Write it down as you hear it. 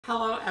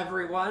Hello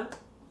everyone!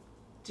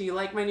 Do you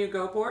like my new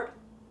Go board?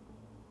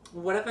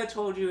 What if I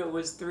told you it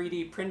was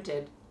 3D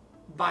printed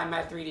by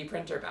my 3D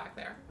printer back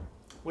there?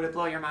 Would it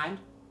blow your mind?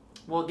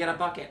 We'll get a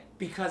bucket,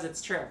 because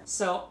it's true.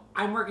 So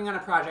I'm working on a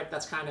project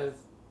that's kind of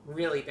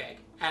really big,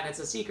 and it's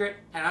a secret,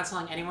 and I'm not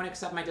telling anyone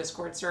except my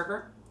Discord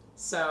server.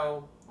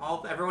 So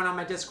everyone on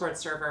my Discord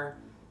server,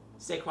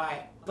 stay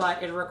quiet.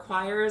 But it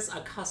requires a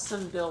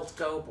custom built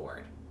Go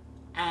board.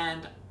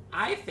 And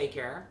I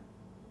figure,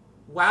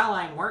 while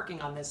I'm working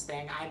on this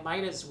thing, I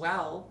might as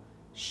well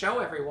show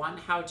everyone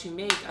how to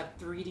make a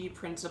 3D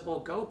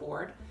printable Go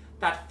board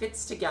that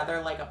fits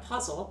together like a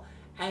puzzle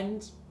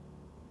and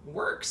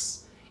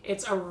works.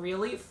 It's a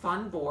really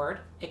fun board.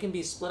 It can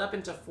be split up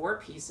into 4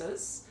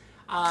 pieces.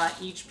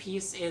 Each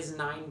piece is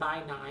 9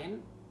 by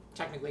 9,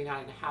 technically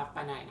 9.5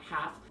 by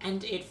 9.5,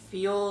 and it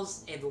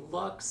feels, it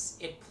looks,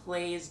 it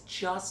plays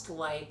just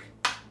like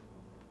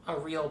a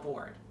real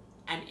board.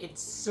 And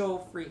it's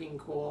so freaking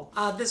cool.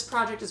 This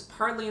project is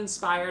partly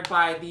inspired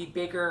by the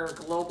bigger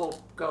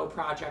global Go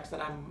project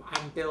that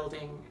I'm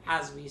building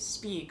as we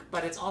speak,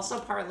 but it's also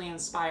partly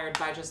inspired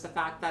by just the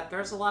fact that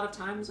there's a lot of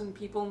times when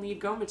people need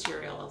Go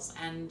materials,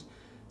 and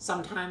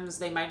sometimes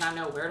they might not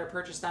know where to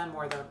purchase them,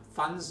 or their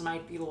funds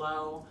might be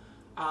low.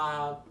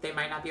 They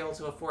might not be able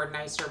to afford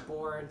nicer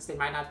boards. They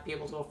might not be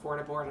able to afford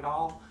a board at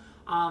all.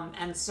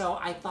 And so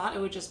I thought it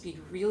would just be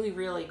really,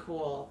 really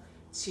cool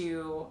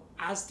to,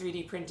 as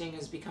 3D printing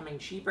is becoming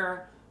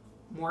cheaper,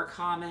 more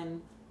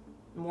common,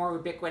 more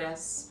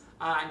ubiquitous.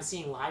 I'm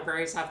seeing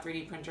libraries have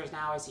 3D printers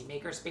now. I see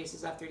maker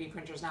spaces have 3D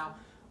printers now.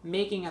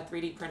 Making a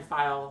 3D print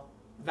file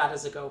that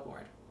is a Go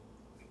board.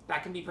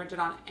 That can be printed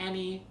on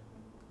any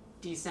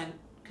decent,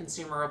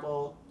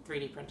 consumerable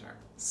 3D printer.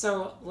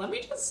 So let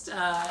me just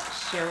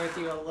share with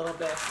you a little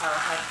bit of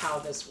how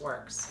this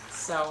works.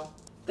 So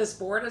this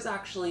board is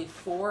actually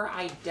 4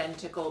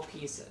 identical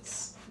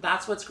pieces.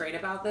 That's what's great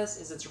about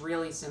this, is it's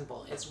really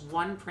simple. It's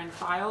one print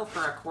file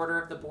for a quarter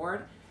of the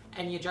board,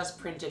 and you just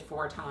print it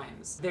 4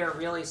 times. They're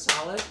really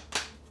solid.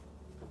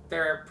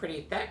 They're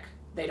pretty thick.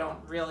 They don't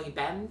really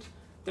bend.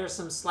 There's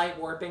some slight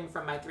warping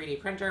from my 3D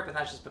printer, but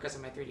that's just because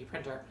of my 3D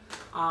printer.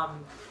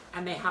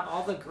 And they have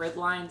all the grid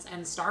lines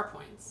and star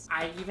points.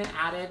 I even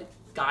added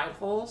guide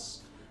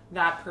holes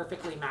that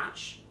perfectly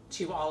match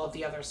to all of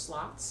the other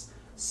slots.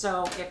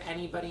 So if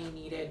anybody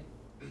needed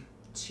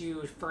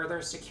to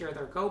further secure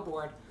their Go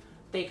board,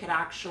 they could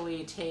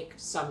actually take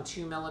some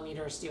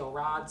 2mm steel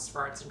rods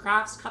for arts and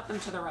crafts, cut them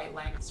to the right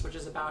lengths, which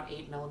is about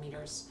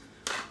 8mm,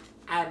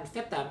 and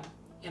fit them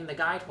in the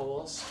guide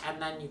holes,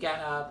 and then you get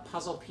a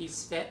puzzle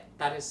piece fit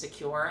that is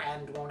secure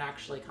and won't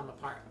actually come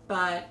apart.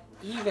 But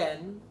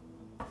even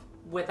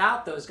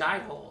without those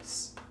guide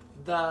holes,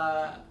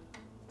 the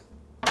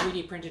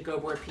 3D printed Go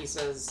board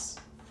pieces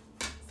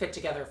fit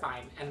together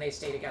fine, and they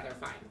stay together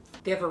fine.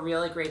 They have a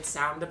really great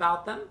sound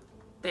about them.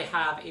 They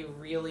have a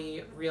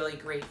really, really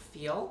great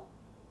feel.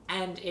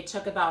 And it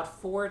took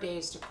about 4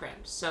 days to print.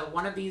 So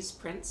one of these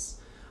prints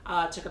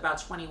took about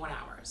 21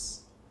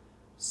 hours,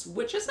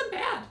 which isn't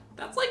bad.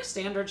 That's like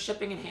standard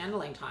shipping and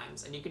handling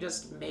times, and you could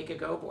just make a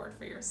Go board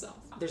for yourself.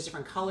 There's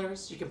different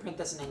colors. You can print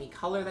this in any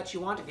color that you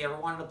want. If you ever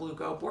wanted a blue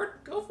Go board,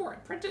 go for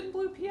it. Print it in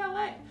blue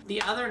PLA.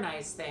 The other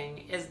nice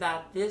thing is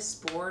that this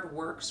board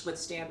works with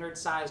standard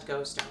sized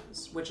Go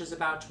stones, which is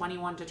about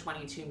 21 to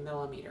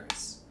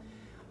 22mm.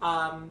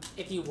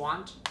 If you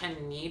want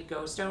and need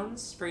Go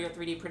stones for your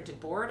 3D printed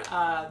board,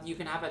 you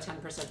can have a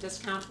 10%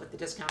 discount with the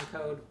discount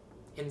code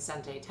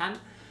INCENTE10.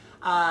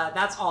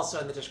 That's also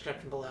in the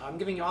description below. I'm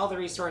giving you all the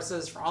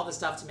resources for all the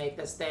stuff to make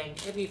this thing,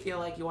 if you feel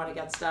like you want to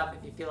get stuff,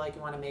 if you feel like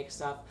you want to make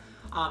stuff.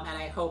 And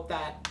I hope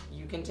that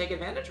you can take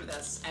advantage of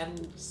this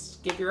and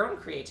give your own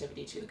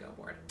creativity to the Go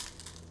board.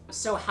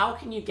 So how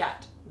can you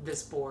get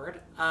this board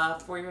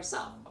for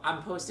yourself?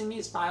 I'm posting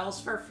these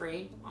files for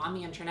free on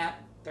the internet.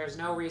 There's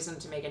no reason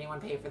to make anyone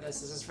pay for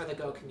this. This is for the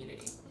Go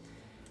community.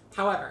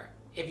 However,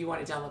 if you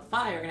want to download the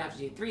file, you're going to have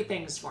to do 3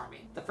 things for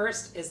me. The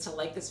first is to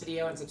like this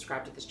video and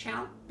subscribe to this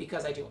channel,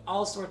 because I do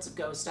all sorts of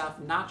Go stuff,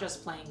 not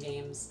just playing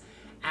games,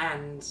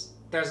 and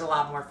there's a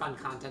lot more fun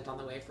content on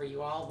the way for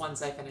you all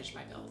once I finish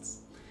my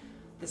builds.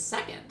 The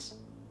second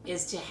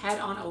is to head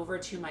on over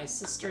to my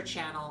sister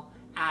channel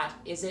at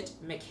Is It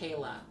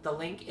Michaela. The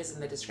link is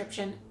in the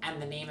description,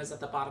 and the name is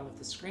at the bottom of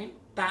the screen.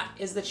 That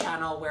is the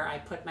channel where I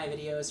put my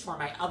videos for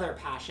my other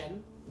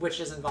passion, which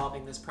is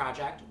involving this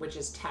project, which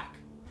is tech.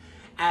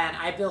 And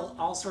I build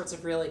all sorts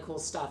of really cool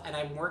stuff, and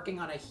I'm working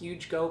on a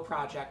huge Go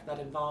project that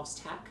involves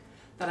tech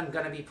that I'm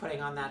going to be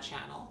putting on that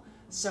channel.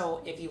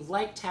 So if you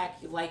like tech,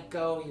 you like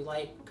Go, you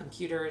like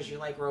computers, you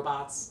like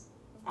robots,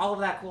 all of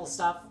that cool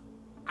stuff,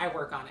 I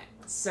work on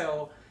it.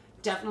 So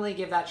definitely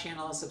give that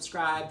channel a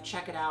subscribe,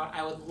 check it out.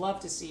 I would love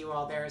to see you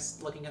all there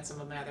looking at some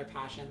of my other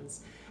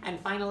passions. And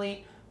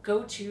finally,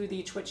 go to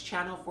the Twitch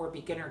channel for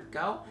Beginner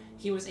Go.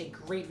 He was a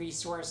great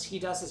resource. He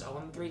does his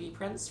own 3D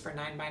prints for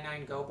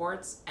 9x9 Go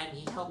boards, and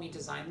he helped me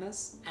design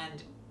this,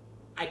 and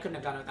I couldn't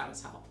have done it without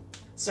his help.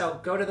 So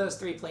go to those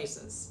 3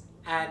 places,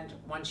 and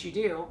once you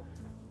do,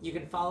 you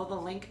can follow the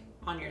link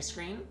on your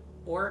screen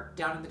or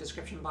down in the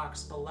description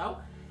box below,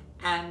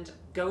 and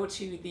go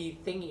to the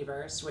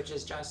Thingyverse, which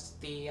is just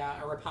a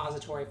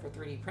repository for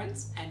 3D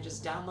prints, and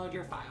just download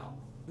your file.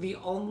 The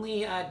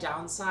only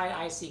downside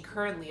I see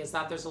currently is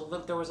that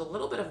there was a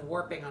little bit of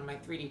warping on my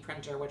 3D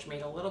printer, which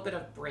made a little bit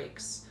of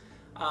breaks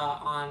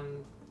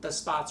on the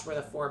spots where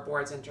the 4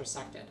 boards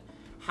intersected.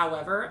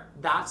 However,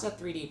 that's a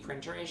 3D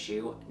printer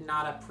issue,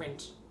 not a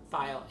print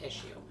file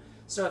issue.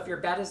 So if your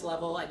bed is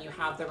level and you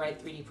have the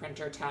right 3D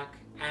printer tech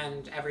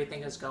and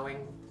everything is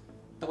going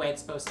the way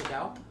it's supposed to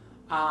go,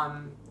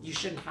 you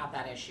shouldn't have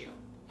that issue.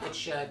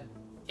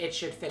 It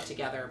should fit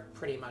together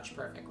pretty much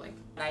perfectly.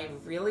 And I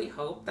really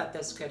hope that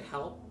this could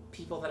help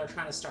people that are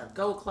trying to start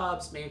Go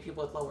clubs, maybe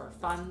people with lower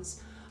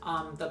funds.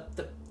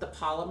 The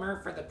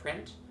polymer for the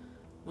print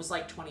was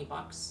like 20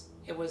 bucks.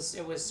 It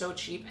was so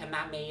cheap, and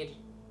that made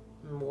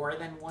more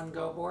than one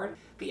Go board.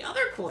 The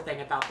other cool thing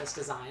about this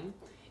design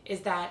is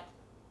that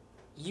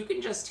you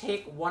can just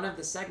take one of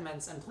the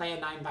segments and play a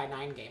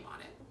 9x9 game on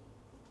it.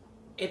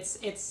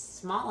 It's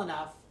small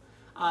enough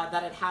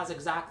that it has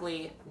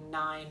exactly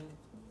 9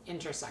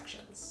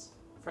 intersections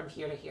from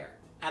here to here,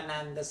 and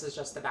then this is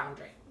just the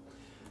boundary.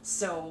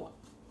 So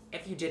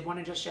if you did want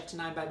to just shift to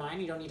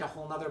 9x9, you don't need a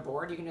whole nother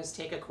board. You can just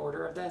take a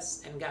quarter of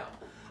this and go.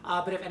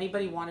 But if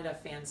anybody wanted a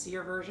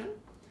fancier version,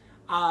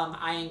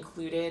 I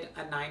included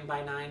a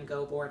 9x9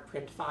 Go board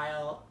print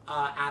file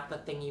at the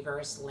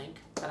Thingyverse link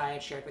that I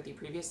had shared with you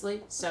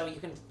previously. So you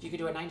could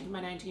do a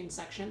 19x19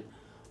 section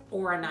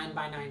or a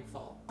 9x9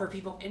 full. For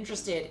people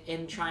interested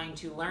in trying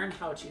to learn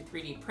how to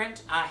 3D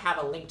print, I have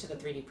a link to the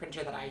 3D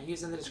printer that I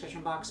use in the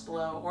description box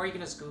below, or you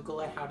can just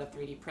Google it, how to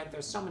 3D print.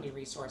 There's so many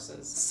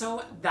resources.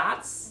 So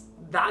that's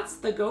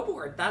the Go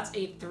board. That's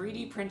a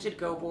 3D printed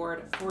Go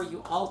board for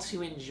you all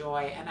to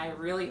enjoy, and I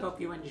really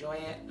hope you enjoy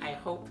it. I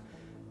hope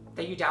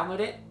that you download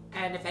it,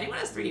 and if anyone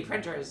has 3D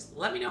printers,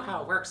 let me know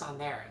how it works on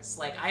theirs.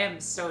 Like, I am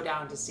so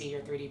down to see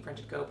your 3D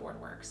printed Go board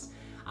works.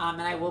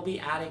 And I will be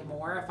adding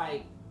more if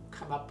I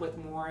come up with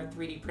more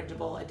 3D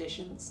printable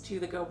additions to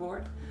the Go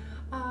board.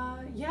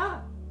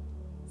 Yeah,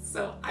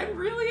 so I'm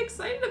really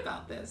excited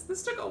about this.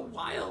 This took a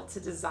while to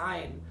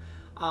design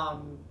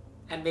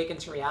and make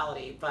into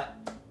reality, but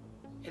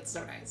it's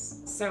so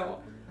nice.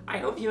 So I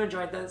hope you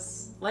enjoyed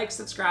this. Like,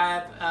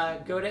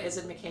 subscribe, go to Is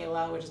It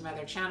Michaela, which is my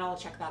other channel,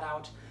 check that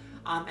out.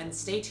 And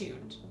stay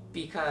tuned,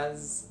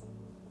 because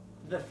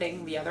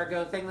the other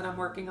Go thing that I'm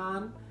working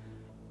on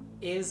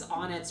is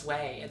on its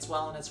way. It's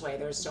well on its way.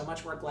 There's so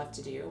much work left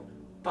to do,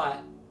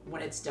 but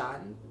when it's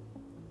done,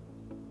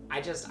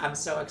 I'm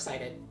so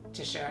excited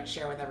to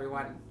share with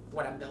everyone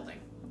what I'm building.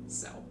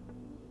 So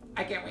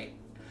I can't wait.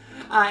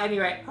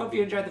 Anyway, hope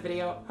you enjoyed the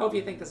video. Hope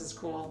you think this is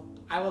cool.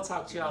 I will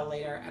talk to you all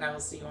later, and I will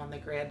see you on the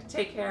grid.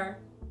 Take care.